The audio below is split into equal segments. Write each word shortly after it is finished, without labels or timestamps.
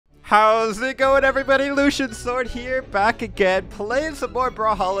How's it going, everybody? Lucian Sword here, back again, playing some more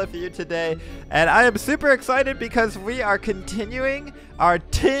Brawlhalla for you today. And I am super excited because we are continuing our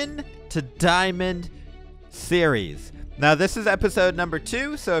Tin to Diamond series. Now, this is episode number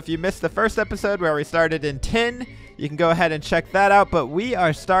 2, so if you missed the first episode where we started in Tin, you can go ahead and check that out. But we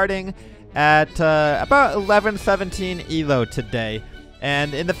are starting at about 1117 ELO today.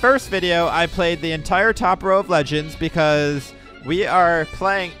 And in the first video, I played the entire top row of legends because we are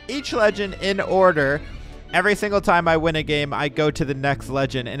playing each legend in order. Every single time I win a game, I go to the next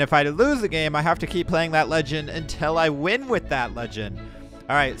legend. And if I lose a game, I have to keep playing that legend until I win with that legend.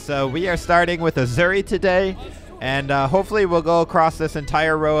 All right, so we are starting with Azuri today. And hopefully we'll go across this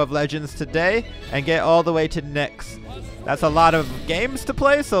entire row of legends today and get all the way to Nyx. That's a lot of games to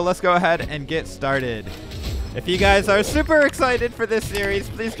play, so let's go ahead and get started. If you guys are super excited for this series,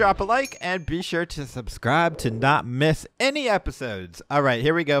 please drop a like and be sure to subscribe to not miss any episodes. All right,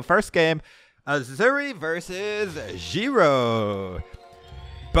 here we go. First game, Azuri versus Jiro.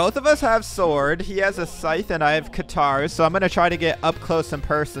 Both of us have sword. He has a scythe and I have katars, so I'm going to try to get up close and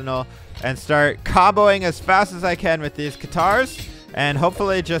personal and start comboing as fast as I can with these katars and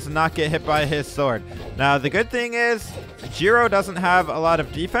hopefully just not get hit by his sword. Now, the good thing is Jiro doesn't have a lot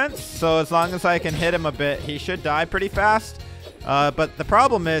of defense, so as long as I can hit him a bit, he should die pretty fast. But the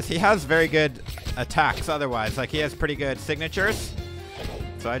problem is he has very good attacks otherwise. Like, he has pretty good signatures.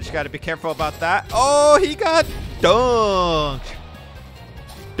 So I just got to be careful about that. Oh, he got dunked.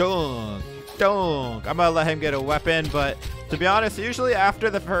 Dunk. Dunk. I'm going to let him get a weapon, but to be honest, usually after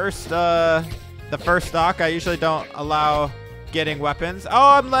the first stock, I usually don't allow getting weapons.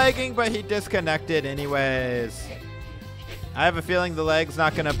 Oh, I'm lagging, but he disconnected anyways. I have a feeling the lag's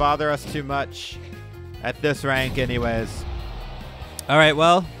not going to bother us too much at this rank anyways. All right,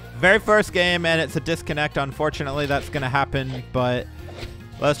 well, very first game, and it's a disconnect. Unfortunately, that's going to happen, but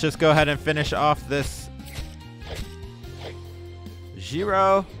let's just go ahead and finish off this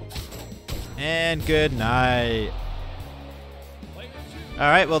Jiro. And good night. All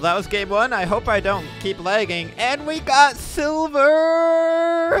right, well, that was game 1. I hope I don't keep lagging. And we got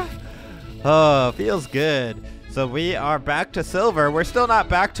silver. Oh, feels good. So we are back to silver. We're still not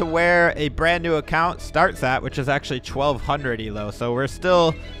back to where a brand new account starts at, which is actually 1200 ELO. So we're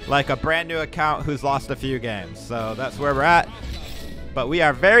still like a brand new account who's lost a few games. So that's where we're at. But we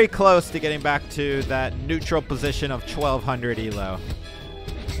are very close to getting back to that neutral position of 1200 ELO.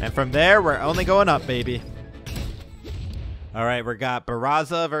 And from there, we're only going up, baby. All right, we got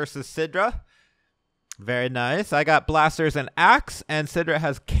Baraza versus Sidra. Very nice. I got blasters and axe, and Sidra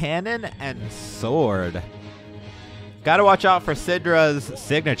has cannon and sword. Got to watch out for Sidra's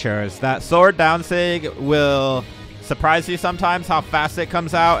signatures. That sword down sig will surprise you sometimes, how fast it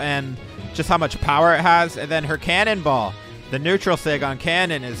comes out and just how much power it has. And then her cannonball, the neutral sig on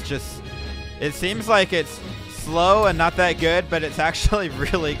cannon is just, it seems like it's slow and not that good, but it's actually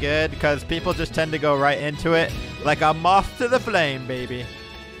really good because people just tend to go right into it like a moth to the flame, baby.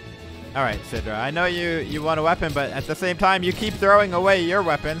 All right, Sidra, I know you want a weapon, but at the same time, you keep throwing away your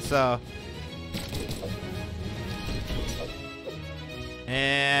weapon, so.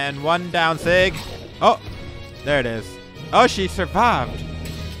 And one down sig. Oh, there it is. Oh, she survived.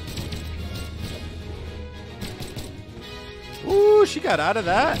 Ooh, she got out of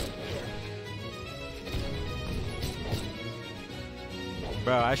that.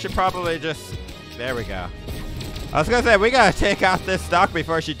 Bro, I should probably just... There we go. I was going to say, we got to take out this stock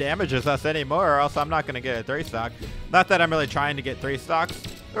before she damages us anymore, or else I'm not going to get a 3 stock. Not that I'm really trying to get 3 stocks.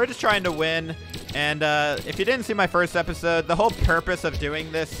 We're just trying to win. And if you didn't see my first episode, the whole purpose of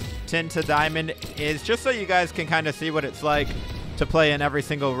doing this Tin to Diamond is just so you guys can kind of see what it's like to play in every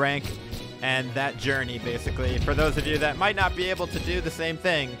single rank and that journey, basically. For those of you that might not be able to do the same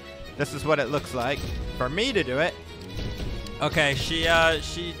thing, this is what it looks like for me to do it. Okay, she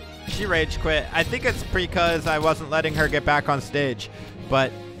rage quit. I think it's because I wasn't letting her get back on stage.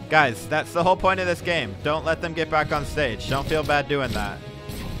 But guys, that's the whole point of this game. Don't let them get back on stage. Don't feel bad doing that.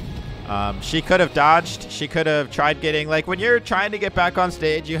 She could have dodged. She could have tried getting, like, when you're trying to get back on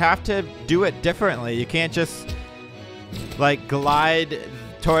stage, you have to do it differently. You can't just like glide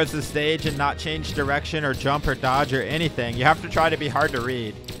towards the stage and not change direction or jump or dodge or anything. You have to try to be hard to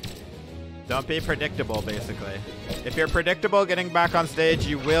read. Don't be predictable, basically. If you're predictable getting back on stage,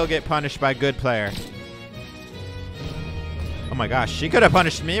 you will get punished by good player. Oh my gosh, she could have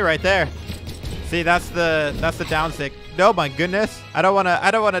punished me right there. See, that's the down sig. Oh my goodness. I don't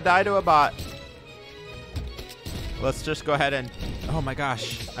wanna die to a bot. Let's just go ahead and, oh my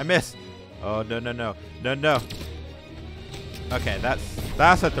gosh, I missed. Oh no no no. No no. Okay,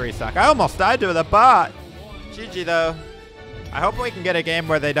 that's a 3 stock. I almost died to the bot. GG though. I hope we can get a game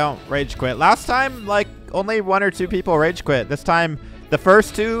where they don't rage quit. Last time, like, only 1 or 2 people rage quit. This time, the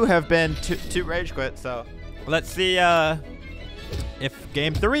first 2 have been two rage quit. So let's see if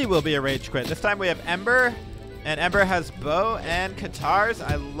game 3 will be a rage quit. This time we have Ember, and Ember has Bo and Katars.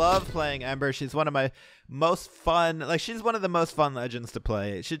 I love playing Ember. She's one of my most fun, like, she's one of the most fun legends to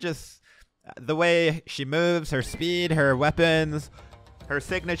play. She just, the way she moves, her speed, her weapons, her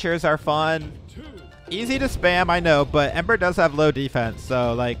signatures are fun. Easy to spam, I know, but Ember does have low defense,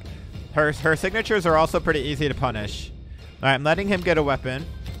 so like her signatures are also pretty easy to punish. All right, I'm letting him get a weapon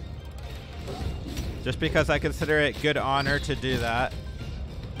just because I consider it good honor to do that.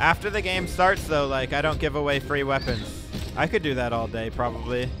 After the game starts, though, like, I don't give away free weapons. I could do that all day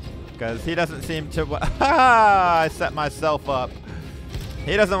probably because he doesn't seem to. I set myself up.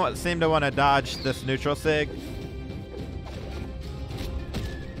 He doesn't seem to want to dodge this neutral sig.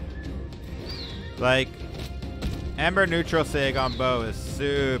 Like, Ember neutral sig on Bo is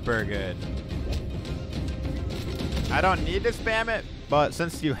super good. I don't need to spam it, but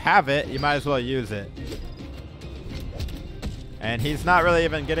since you have it, you might as well use it. And he's not really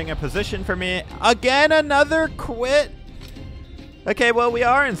even getting a position for me. Again, another quit. Okay, well, we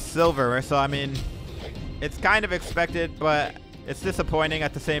are in silver, so I mean, it's kind of expected, but it's disappointing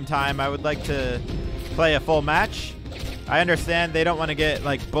at the same time. I would like to play a full match. I understand they don't want to get,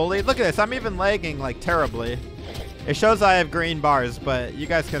 like, bullied. Look at this. I'm even lagging, like, terribly. It shows I have green bars, but you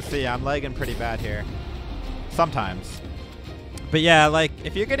guys can see I'm lagging pretty bad here. Sometimes. But yeah, like,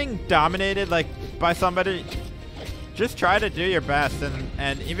 if you're getting dominated, like, by somebody, just try to do your best.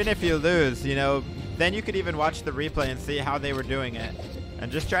 And even if you lose, you know, then you could even watch the replay and see how they were doing it.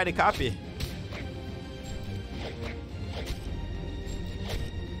 And just try to copy.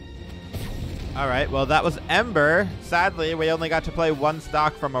 All right, well, that was Ember. Sadly, we only got to play 1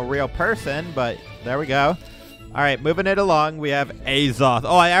 stock from a real person, but there we go. All right, moving it along, we have Azoth.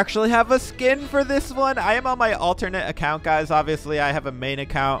 Oh, I actually have a skin for this one. I am on my alternate account, guys. Obviously, I have a main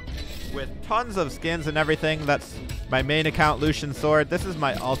account with tons of skins and everything. That's my main account, Lucian Sword. This is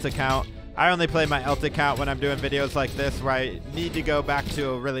my alt account. I only play my alt account when I'm doing videos like this where I need to go back to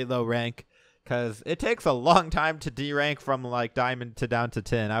a really low rank. Because it takes a long time to D-rank from, like, diamond to down to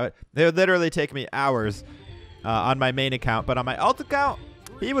 10. It would literally take me hours on my main account. But on my alt account,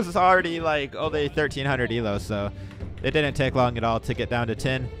 he was already, like, only 1,300 elo. So it didn't take long at all to get down to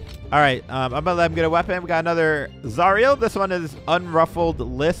 10. All right, I'm going to let him get a weapon. We got another Zariel. This one is Unruffled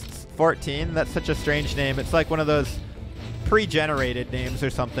Lists 14. That's such a strange name. It's like one of those pre-generated names or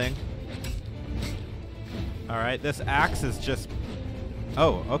something. All right, this axe is just...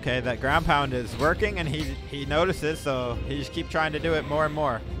 Oh, okay, that ground pound is working, and he notices, so he just keep trying to do it more and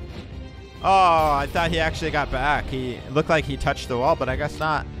more. Oh, I thought he actually got back. He looked like he touched the wall, but I guess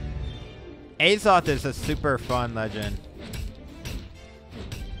not. Azoth is a super fun legend.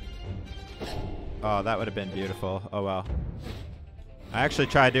 Oh, that would have been beautiful. Oh, well. I actually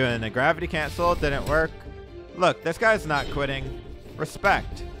tried doing a gravity cancel. It didn't work. Look, this guy's not quitting.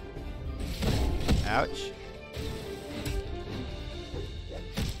 Respect. Ouch.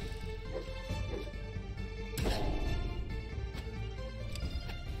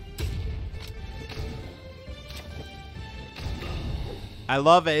 I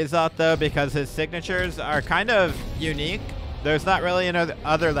love Azoth, though, because his signatures are kind of unique. There's not really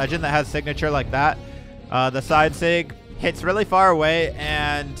another legend that has signature like that. The side sig hits really far away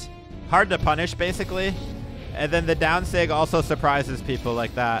and hard to punish, basically. And then the down sig also surprises people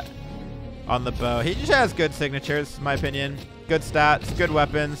like that on the bow. He just has good signatures, in my opinion. Good stats, good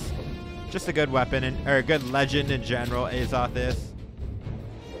weapons. Just a good weapon, or a good legend in general, Azoth is.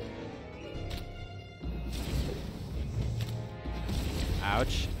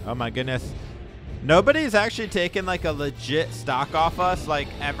 Ouch. Oh my goodness. Nobody's actually taken like a legit stock off us like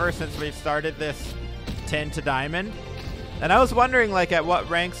ever since we've started this 10 to diamond. And I was wondering like at what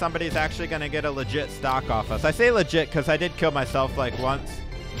rank somebody's actually going to get a legit stock off us. I say legit because I did kill myself like once.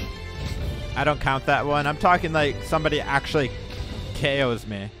 I don't count that one. I'm talking like somebody actually KOs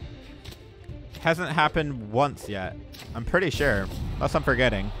me. Hasn't happened once yet. I'm pretty sure. Unless I'm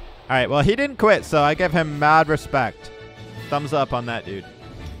forgetting. Alright, well he didn't quit, so I give him mad respect. Thumbs up on that, dude.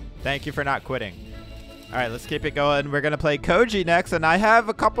 Thank you for not quitting. All right, let's keep it going. We're going to play Koji next, and I have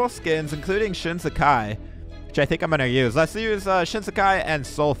a couple skins, including Shinsekai, which I think I'm going to use. Let's use Shinsekai and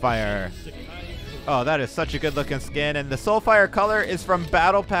Soulfire. Oh, that is such a good-looking skin, and the Soulfire color is from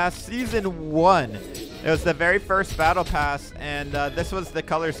Battle Pass Season 1. It was the very first Battle Pass, and this was the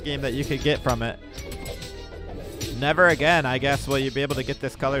color scheme that you could get from it. Never again, I guess, will you be able to get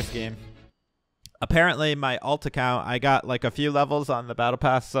this color scheme. apparently my alt account, I got like a few levels on the battle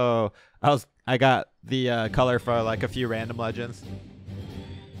pass, so I got the color for like a few random legends.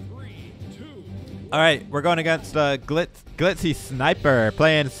 All right, we're going against Glitzy Sniper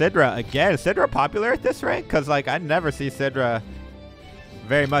playing Sidra again. Is Sidra popular at this rank? Because like I never see Sidra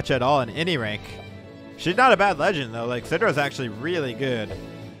very much at all in any rank. She's not a bad legend though. Like Sidra's actually really good.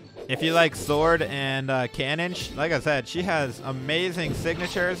 If you like sword and cannon, like I said, she has amazing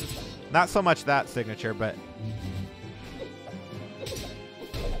signatures. Not so much that signature, but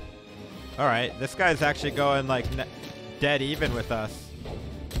all right, this guy's actually going like dead even with us.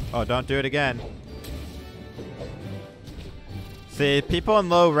 Oh, don't do it again. See, people in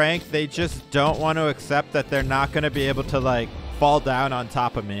low rank, they just don't want to accept that they're not going to be able to like fall down on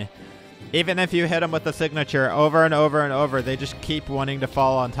top of me. Even if you hit them with the signature over and over and over, they just keep wanting to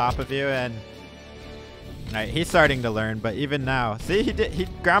fall on top of you. And all right, he's starting to learn, but even now, see, he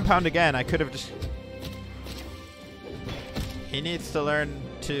ground pound again. I could have just. He needs to learn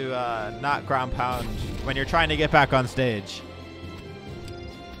to not ground pound when you're trying to get back on stage.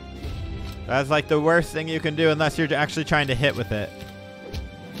 That's like the worst thing you can do unless you're actually trying to hit with it.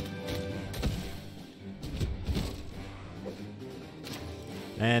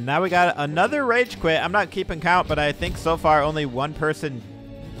 And now we got another rage quit. I'm not keeping count, but I think so far only one person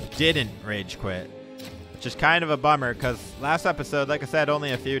didn't rage quit, which is kind of a bummer because last episode, like I said,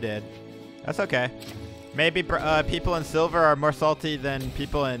 only a few did. That's okay. Maybe people in silver are more salty than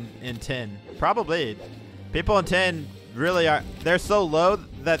people in tin. Probably. People in tin really are. They're so low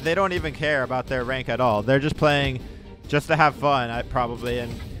that they don't even care about their rank at all. They're just playing just to have fun, probably.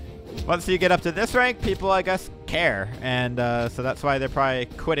 And once you get up to this rank, people, I guess, care. And so that's why they're probably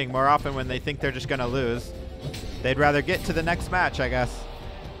quitting more often when they think they're just going to lose. They'd rather get to the next match, I guess,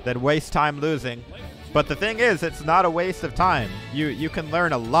 than waste time losing. But the thing is, it's not a waste of time. You can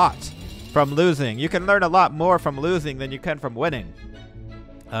learn a lot from losing. You can learn a lot more from losing than you can from winning.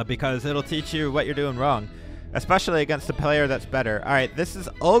 Because it'll teach you what you're doing wrong, especially against a player that's better. All right, this is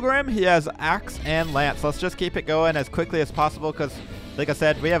Ulgrim. He has Axe and Lance. Let's just keep it going as quickly as possible because, like I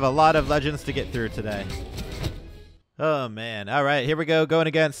said, we have a lot of legends to get through today. Oh, man. All right, here we go. Going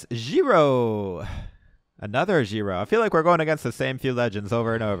against Giro. Another Giro. I feel like we're going against the same few legends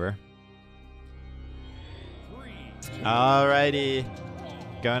over and over. All righty.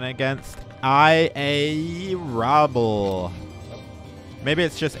 Going against IA Robble. Maybe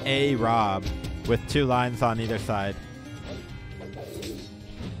it's just A Rob with 2 lines on either side.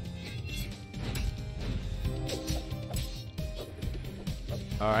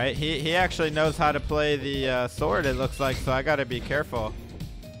 All right, he actually knows how to play the sword, it looks like, so I gotta be careful.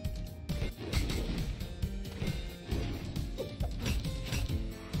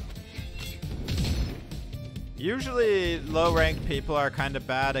 Usually low-ranked people are kind of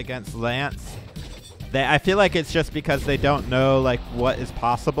bad against Lance. I feel like it's just because they don't know like what is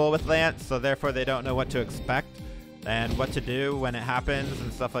possible with Lance, so therefore they don't know what to expect and what to do when it happens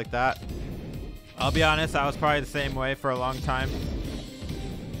and stuff like that. I'll be honest, I was probably the same way for a long time.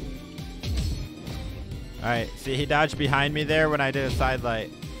 All right, see, he dodged behind me there when I did a side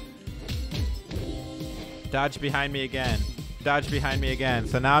light. Dodged behind me again. Dodged behind me again.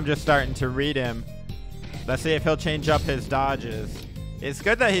 So now I'm just starting to read him. Let's see if he'll change up his dodges. It's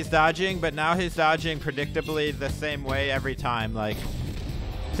good that he's dodging, but now he's dodging predictably the same way every time. Like,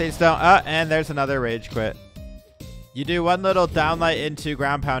 please don't. And there's another rage quit. You do one little downlight into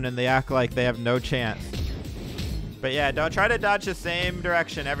ground pound and they act like they have no chance. But yeah, don't try to dodge the same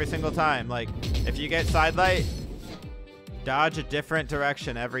direction every single time. Like, if you get side light, dodge a different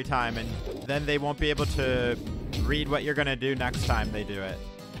direction every time, and then they won't be able to read what you're going to do next time they do it.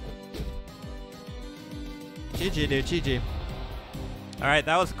 GG, dude. GG. All right,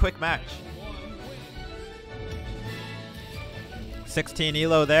 that was a quick match. 16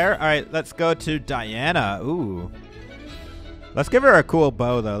 elo there. All right, let's go to Diana. Ooh. Let's give her a cool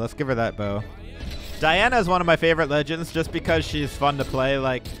bow, though. Let's give her that bow. Diana is one of my favorite legends just because she's fun to play.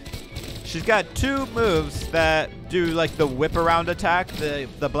 Like, she's got 2 moves that do like the whip around attack,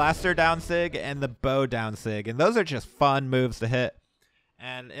 the blaster down sig and the bow down sig. And those are just fun moves to hit.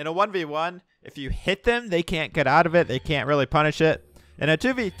 And in a 1v1, if you hit them, they can't get out of it. They can't really punish it. In a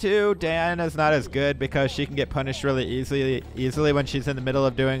 2v2, Diana's not as good because she can get punished really easily when she's in the middle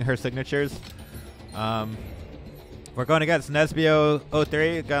of doing her signatures. We're going against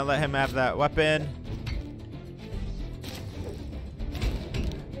Nesbio03. Gonna let him have that weapon.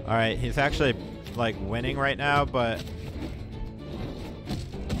 All right, he's actually like winning right now, but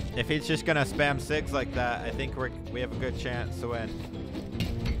if he's just gonna spam sigs like that, I think we have a good chance to win.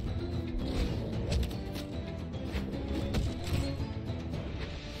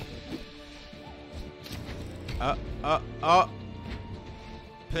 Oh.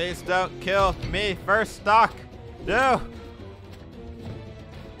 Please don't kill me first stock. No.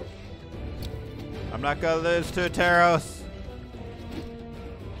 I'm not gonna lose to Taros.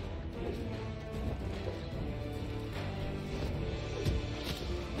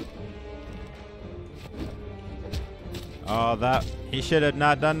 Oh, he should have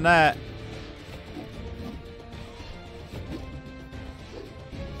not done that.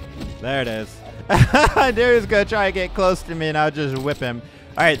 There it is. I knew he was gonna try and get close to me and I'll just whip him.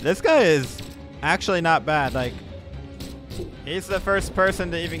 Alright, this guy is actually not bad. Like, he's the first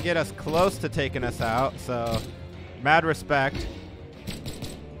person to even get us close to taking us out, so mad respect.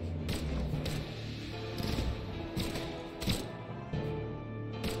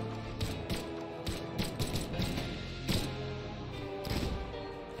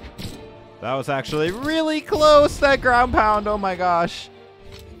 That was actually really close, that ground pound. Oh my gosh.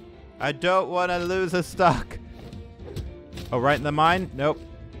 I don't want to lose a stock. Oh, right in the mine? Nope.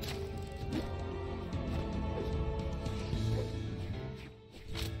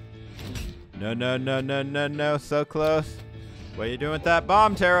 No. So close. What are you doing with that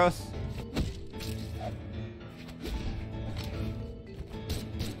bomb, Taros?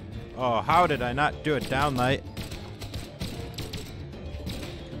 Oh, how did I not do it downlight?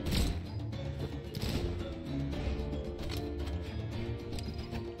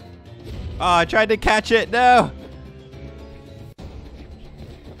 Oh, I tried to catch it. No.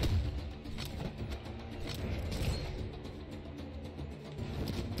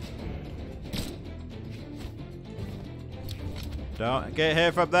 Don't get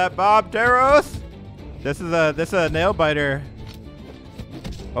hit from that bomb, Taros. This is a nail biter.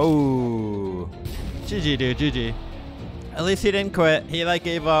 Oh. GG, dude. GG. At least he didn't quit. He like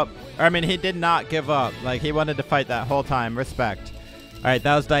gave up. Or, I mean, he did not give up. Like, he wanted to fight that whole time. Respect. All right,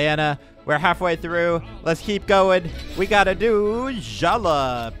 that was Diana. We're halfway through. Let's keep going. We gotta do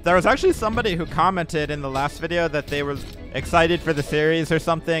Brawlhalla. There was actually somebody who commented in the last video that they were excited for the series or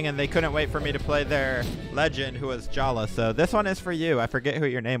something, and they couldn't wait for me to play their legend, who was Brawlhalla. So this one is for you. I forget who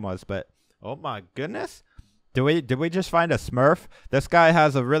your name was, but oh my goodness. Did we just find a Smurf? This guy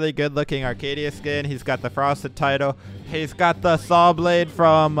has a really good looking Arcadia skin. He's got the frosted title. He's got the saw blade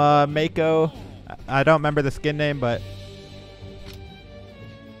from Mako. I don't remember the skin name, but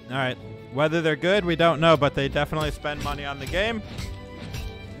all right. Whether they're good, we don't know, but they definitely spend money on the game.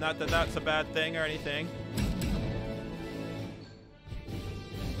 Not that that's a bad thing or anything.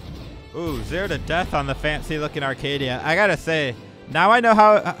 Ooh, 0 to death on the fancy looking Arcadia. I gotta say, now I know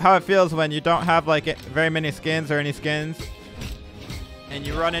how it feels when you don't have like very many skins or any skins, and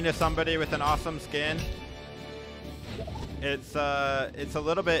you run into somebody with an awesome skin. It's a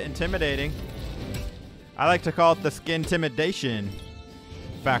little bit intimidating. I like to call it the skin intimidation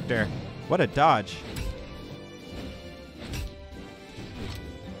factor. What a dodge.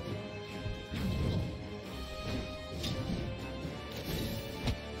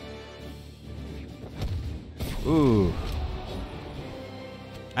 Ooh.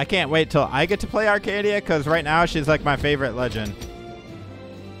 I can't wait till I get to play Arcadia, because right now she's like my favorite legend.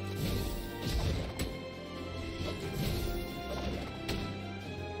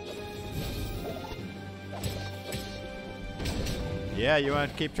 Yeah, you want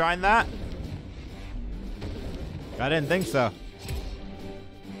to keep trying that? I didn't think so.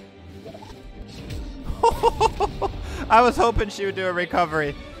 I was hoping she would do a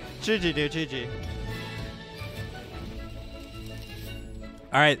recovery. GG, dude, GG.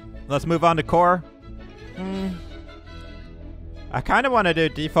 All right, let's move on to core. I kind of want to do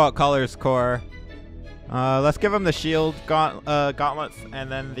default colors core. Let's give him the shield gauntlets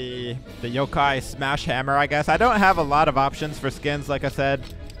and then the yokai smash hammer, I guess. I don't have a lot of options for skins, like I said.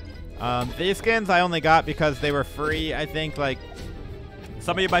 These skins I only got because they were free. I think, like,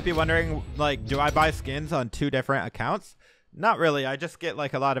 some of you might be wondering, like, do I buy skins on 2 different accounts? Not really. I just get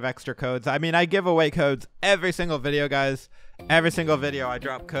like a lot of extra codes. I mean, I give away codes every single video, guys. Every single video I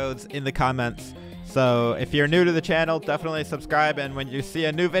drop codes in the comments. So if you're new to the channel, definitely subscribe. And when you see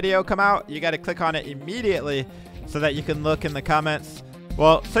a new video come out, you got to click on it immediately so that you can look in the comments.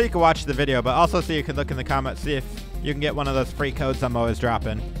 Well, so you can watch the video, but also so you can look in the comments, see if you can get one of those free codes I'm always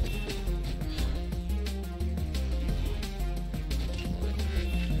dropping.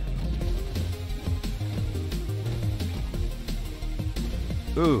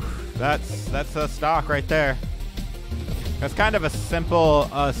 Ooh, that's a stock right there. That's kind of a simple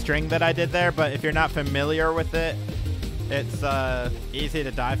string that I did there, but if you're not familiar with it, it's easy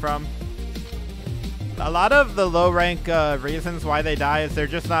to die from. A lot of the low rank reasons why they die is they're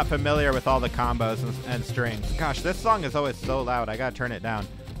just not familiar with all the combos and strings. Gosh, this song is always so loud. I gotta turn it down.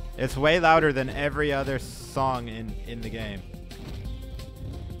 It's way louder than every other song in the game.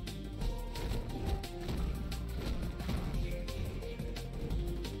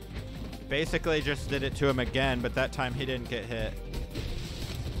 Basically just did it to him again, but that time he didn't get hit.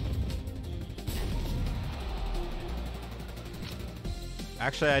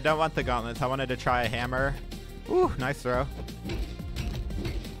 Actually, I don't want the gauntlets. I wanted to try a hammer. Ooh, nice throw.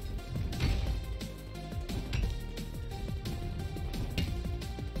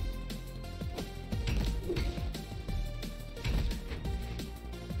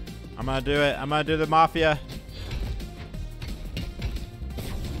 I'm gonna do it. I'm gonna do the Mafia.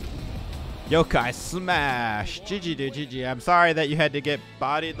 Yokai smash. GG, dude, GG. I'm sorry that you had to get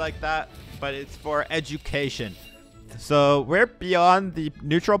bodied like that, but it's for education. So we're beyond the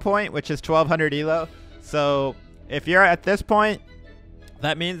neutral point, which is 1200 elo. So if you're at this point,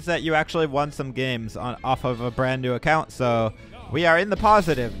 that means that you actually won some games off of a brand new account. So we are in the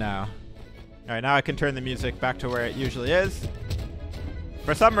positive now. All right, now I can turn the music back to where it usually is.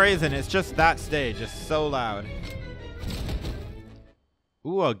 For some reason, it's just that stage. It's so loud.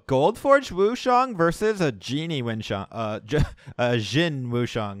 Ooh, a Gold Forge Wushang versus a Genie Winshang. A Jin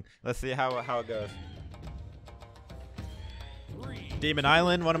Wushang. Let's see how it goes. Demon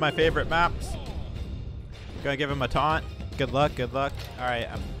Island, one of my favorite maps. Gonna give him a taunt. Good luck, good luck. Alright,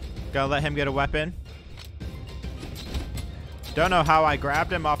 I'm gonna let him get a weapon. Don't know how I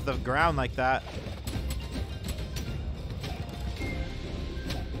grabbed him off the ground like that.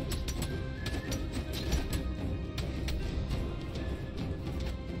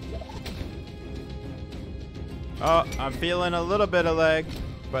 Oh, I'm feeling a little bit of lag,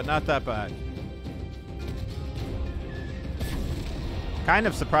 but not that bad. Kind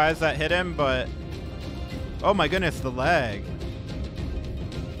of surprised that hit him, but oh my goodness, the lag.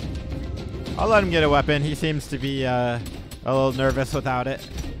 I'll let him get a weapon. He seems to be a little nervous without it.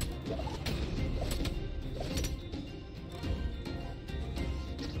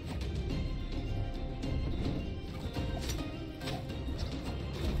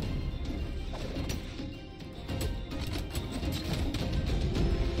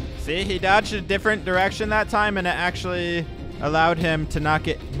 See, he dodged a different direction that time, and it actually allowed him to not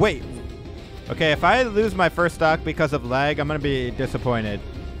get... Wait. Okay, if I lose my first stock because of lag, I'm going to be disappointed.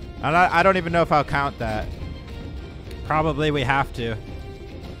 I don't even know if I'll count that. Probably we have to.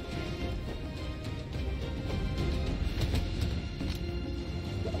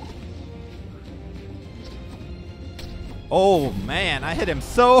 Oh, man. I hit him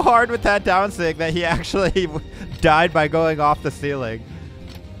so hard with that down sig that he actually died by going off the ceiling.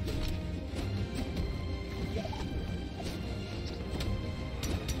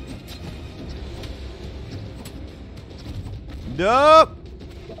 Nope.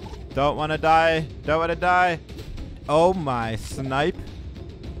 Don't want to die. Don't want to die. Oh my snipe.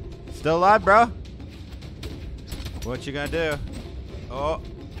 Still alive, bro. What you gonna do? Oh.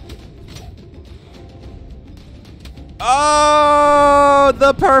 Oh,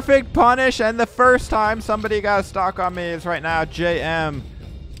 the perfect punish. And the first time somebody got a stock on me is right now.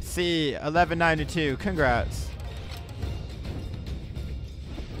 JMC 1192. Congrats.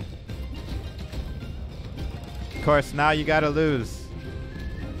 Of course, now you gotta lose.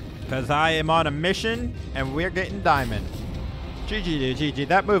 Because I am on a mission, and we're getting diamond. GG, dude, GG.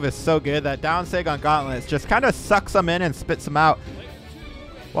 That move is so good. That down sig on gauntlets just kind of sucks them in and spits them out.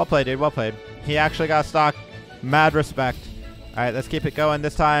 Well played, dude. Well played. He actually got stock. Mad respect. All right, let's keep it going.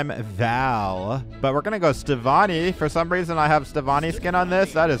 This time, Val. But we're going to go Stevani. For some reason, I have Stevani skin on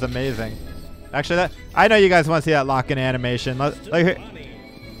this. That is amazing. Actually, I know you guys want to see that lock-in animation.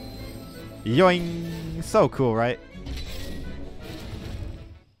 Yoing. So cool, right?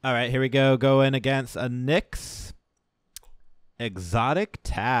 All right, here we go. Going against a Nyx Exotic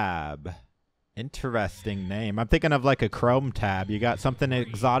Tab. Interesting name. I'm thinking of like a Chrome tab. You got something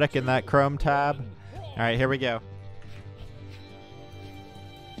exotic in that Chrome tab? All right, here we go.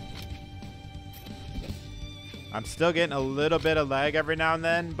 I'm still getting a little bit of lag every now and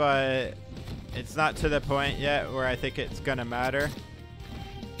then, but it's not to the point yet where I think it's going to matter.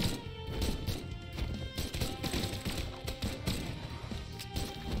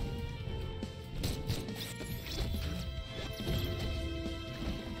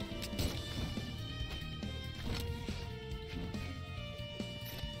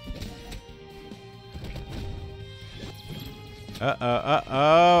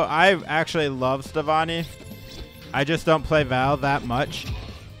 Uh-oh. I actually love Stevani. I just don't play Val that much.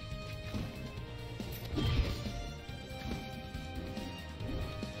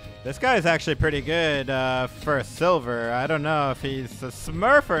 This guy is actually pretty good for a silver. I don't know if he's a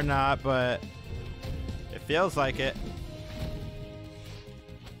smurf or not, but it feels like it.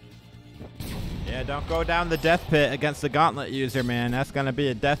 Yeah, don't go down the death pit against the gauntlet user, man. That's going to be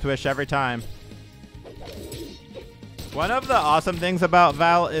a death wish every time. One of the awesome things about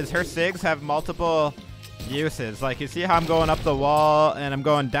Val is her SIGs have multiple uses. Like, you see how I'm going up the wall and I'm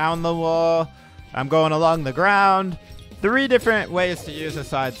going down the wall. I'm going along the ground. 3 different ways to use a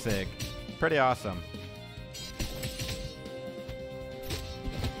side SIG. Pretty awesome.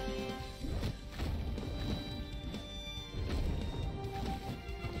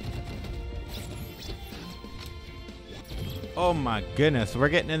 Oh my goodness, we're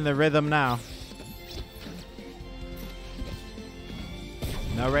getting in the rhythm now.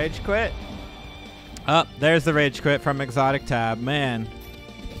 No rage quit? Oh, there's the rage quit from Exotic Tab. Man.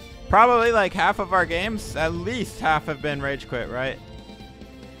 Probably like half of our games, at least half have been rage quit, right?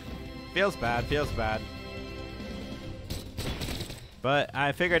 Feels bad, feels bad. But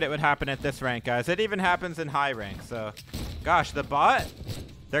I figured it would happen at this rank, guys. It even happens in high rank, so. Gosh, the bot,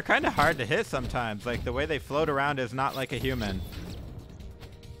 they're kind of hard to hit sometimes. Like, the way they float around is not like a human.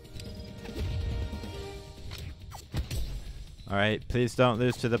 All right, please don't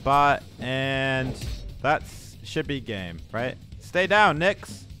lose to the bot. And that should be game, right? Stay down,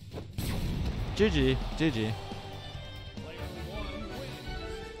 Nix. GG, GG.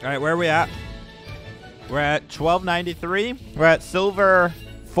 All right, where are we at? We're at 1293. We're at silver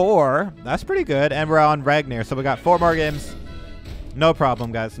 4. That's pretty good. And we're on Ragnar, so we got 4 more games. No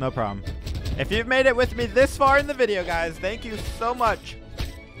problem, guys, no problem. If you've made it with me this far in the video, guys, thank you so much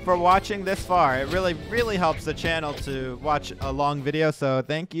for watching this far. It really, really helps the channel to watch a long video, so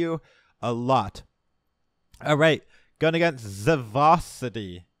thank you a lot. All right, going against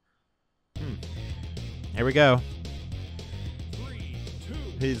Zavosity. Here we go.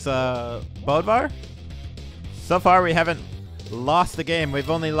 He's Bodvar. So far, we haven't lost the game. We've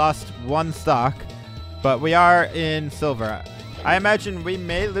only lost 1 stock, but we are in silver. I imagine we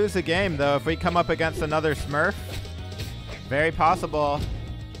may lose a game, though, if we come up against another Smurf. Very possible.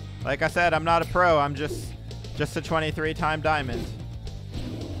 Like I said, I'm not a pro. I'm just a 23-time diamond.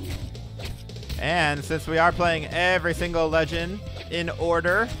 And since we are playing every single legend in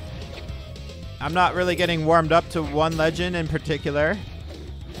order, I'm not really getting warmed up to one legend in particular.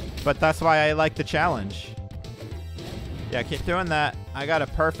 But that's why I like the challenge. Yeah, keep doing that. I got a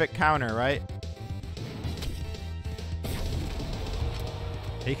perfect counter, right?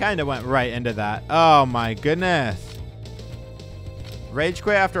 He kind of went right into that. Oh my goodness. Rage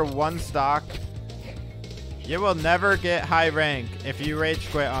quit after 1 stock. You will never get high rank if you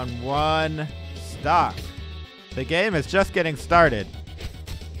rage quit on 1 stock. The game is just getting started.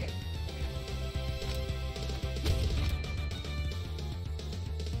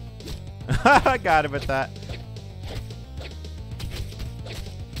 I got him with that.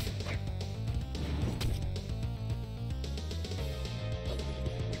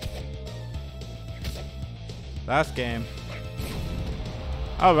 Last game.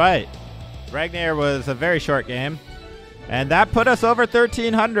 All right. Ragnar was a very short game. And that put us over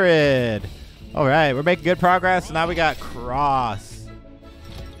 1,300. All right. We're making good progress. Now we got Cross.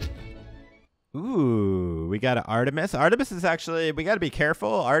 Ooh. We got an Artemis. Artemis is actually, we got to be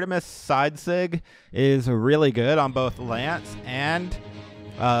careful. Artemis side sig is really good on both Lance and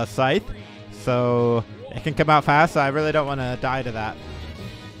Scythe. So it can come out fast. So I really don't want to die to that.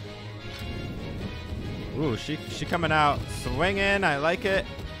 Ooh, she coming out swinging. I like it.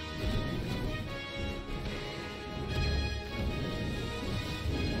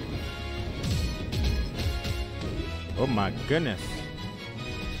 Oh my goodness.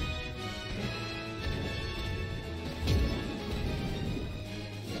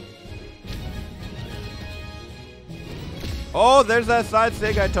 Oh, there's that side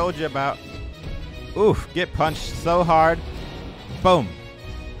sig I told you about. Oof, get punched so hard. Boom.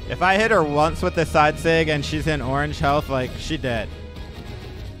 If I hit her once with the side sig and she's in orange health, like, she dead.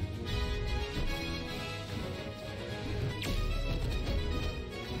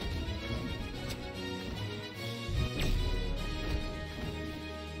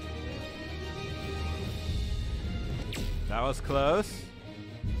 That was close.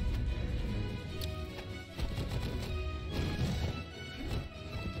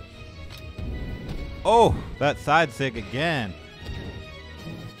 Oh, that side sig again.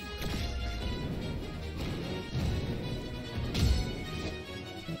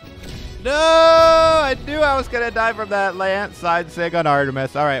 No! I knew I was going to die from that Lance side sig on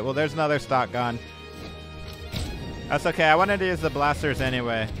Artemis. All right, well, there's another stock gone. That's okay. I wanted to use the blasters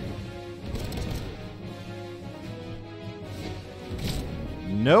anyway.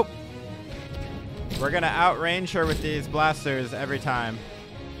 Nope. We're going to outrange her with these blasters every time.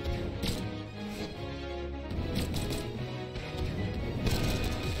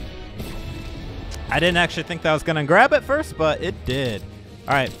 I didn't actually think that was going to grab at first, but it did.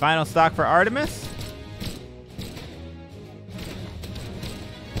 All right, final stock for Artemis.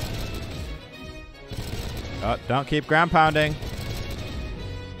 Oh, don't keep ground pounding.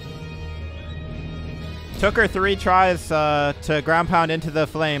 Took her 3 tries to ground pound into the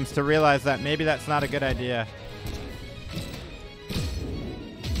flames to realize that maybe that's not a good idea.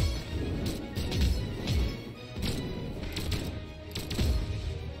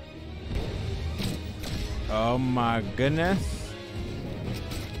 Oh my goodness.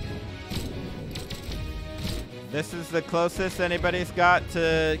 This is the closest anybody's got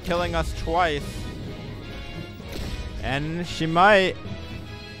to killing us twice. And she might.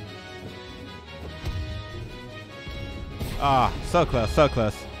 Ah, oh, so close, so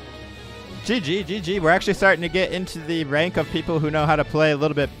close. GG, GG. We're actually starting to get into the rank of people who know how to play a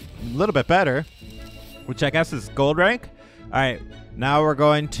little bit better, which I guess is gold rank. All right, now we're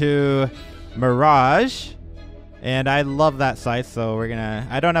going to Mirage. And I love that scythe, so we're gonna...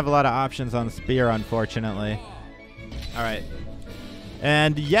 I don't have a lot of options on Spear, unfortunately. All right.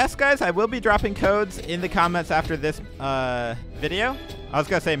 And yes, guys, I will be dropping codes in the comments after this video. I was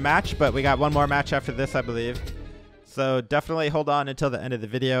gonna say match, but we got one more match after this, I believe. So definitely hold on until the end of the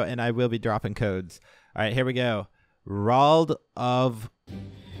video, and I will be dropping codes. All right, here we go. Rald of...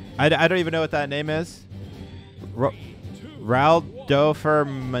 I don't even know what that name is.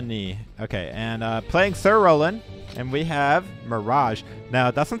 Raldofermani. Okay, and playing Sir Roland, and we have Mirage.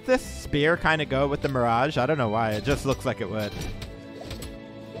 Now, doesn't this spear kind of go with the Mirage? I don't know why. It just looks like it would.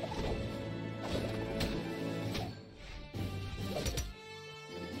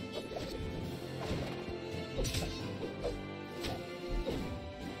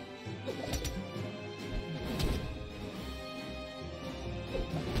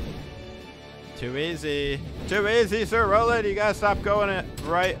 Too easy. Too easy, Sir Roland. You gotta stop going it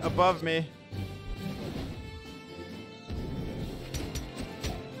right above me.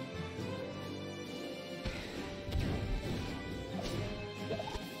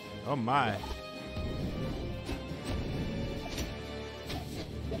 Oh my.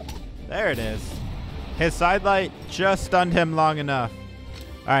 There it is. His side light just stunned him long enough.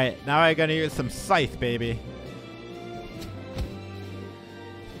 Alright, now I'm gonna use some scythe, baby.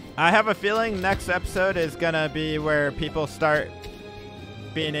 I have a feeling next episode is gonna be where people start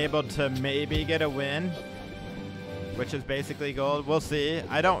being able to maybe get a win, which is basically gold. We'll see.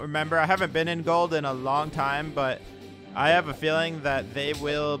 I don't remember. I haven't been in gold in a long time, but I have a feeling that they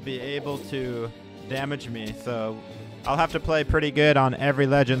will be able to damage me. So I'll have to play pretty good on every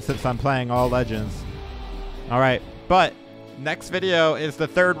legend since I'm playing all legends. All right, but next video is the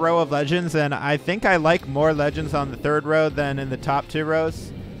 3rd row of legends, and I think I like more legends on the 3rd row than in the top 2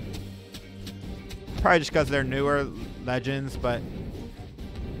 rows. Probably just because they're newer legends, but...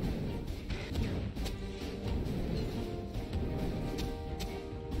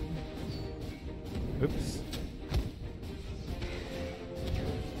 Oops.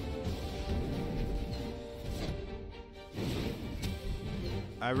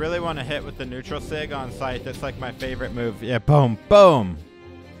 I really want to hit with the neutral sig on sight. That's like my favorite move. Yeah, boom, boom.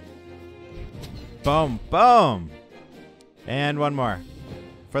 Boom, boom. And one more.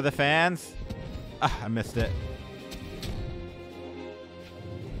 For the fans... Ah, I missed it.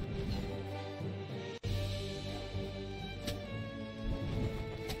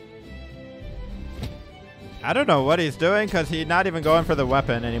 I don't know what he's doing because he's not even going for the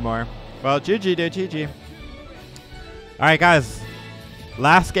weapon anymore. Well, GG, dude, GG. All right, guys.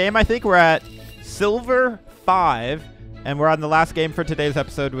 Last game, I think we're at Silver 5. And we're on the last game for today's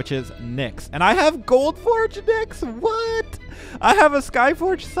episode, which is Nyx. And I have Gold Forge Nyx. What? I have a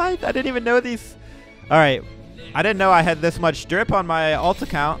Skyforge scythe. I didn't even know these... All right, I didn't know I had this much drip on my alt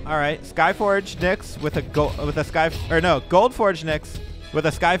account. All right, Skyforge Nyx with a Gold Forge Nyx with a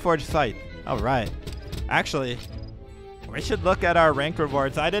Skyforge scythe. All right, actually, we should look at our rank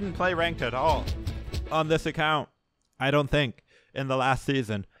rewards. I didn't play ranked at all on this account, I don't think, in the last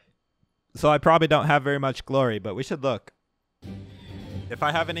season. So I probably don't have very much glory, but we should look. If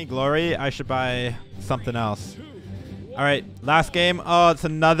I have any glory, I should buy something else. All right, last game. Oh, it's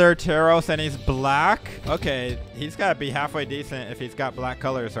another Taros, and he's black. Okay, he's got to be halfway decent if he's got black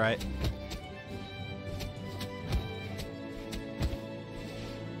colors, right?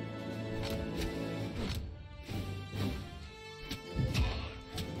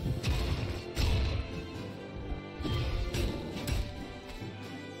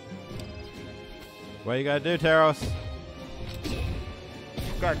 What you gotta do, Taros?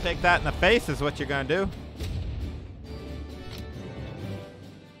 You gotta take that in the face is what you're gonna do.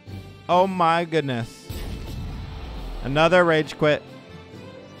 Oh my goodness. Another rage quit.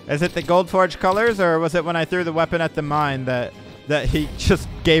 Is it the Gold Forge colors, or was it when I threw the weapon at the mine that he just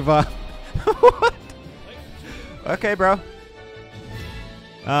gave up? What? Okay, bro.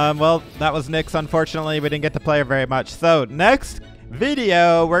 Well, that was Nick's. Unfortunately, we didn't get to play her very much. So, next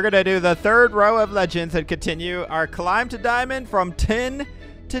video, we're going to do the third row of legends and continue our climb to diamond from tin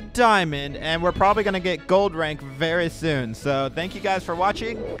to diamond. And we're probably going to get gold rank very soon. So, thank you guys for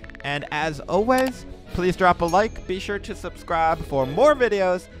watching. And as always, please drop a like. Be sure to subscribe for more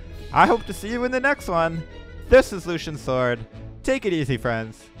videos. I hope to see you in the next one. This is Lucian Sword. Take it easy,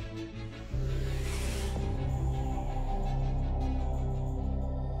 friends.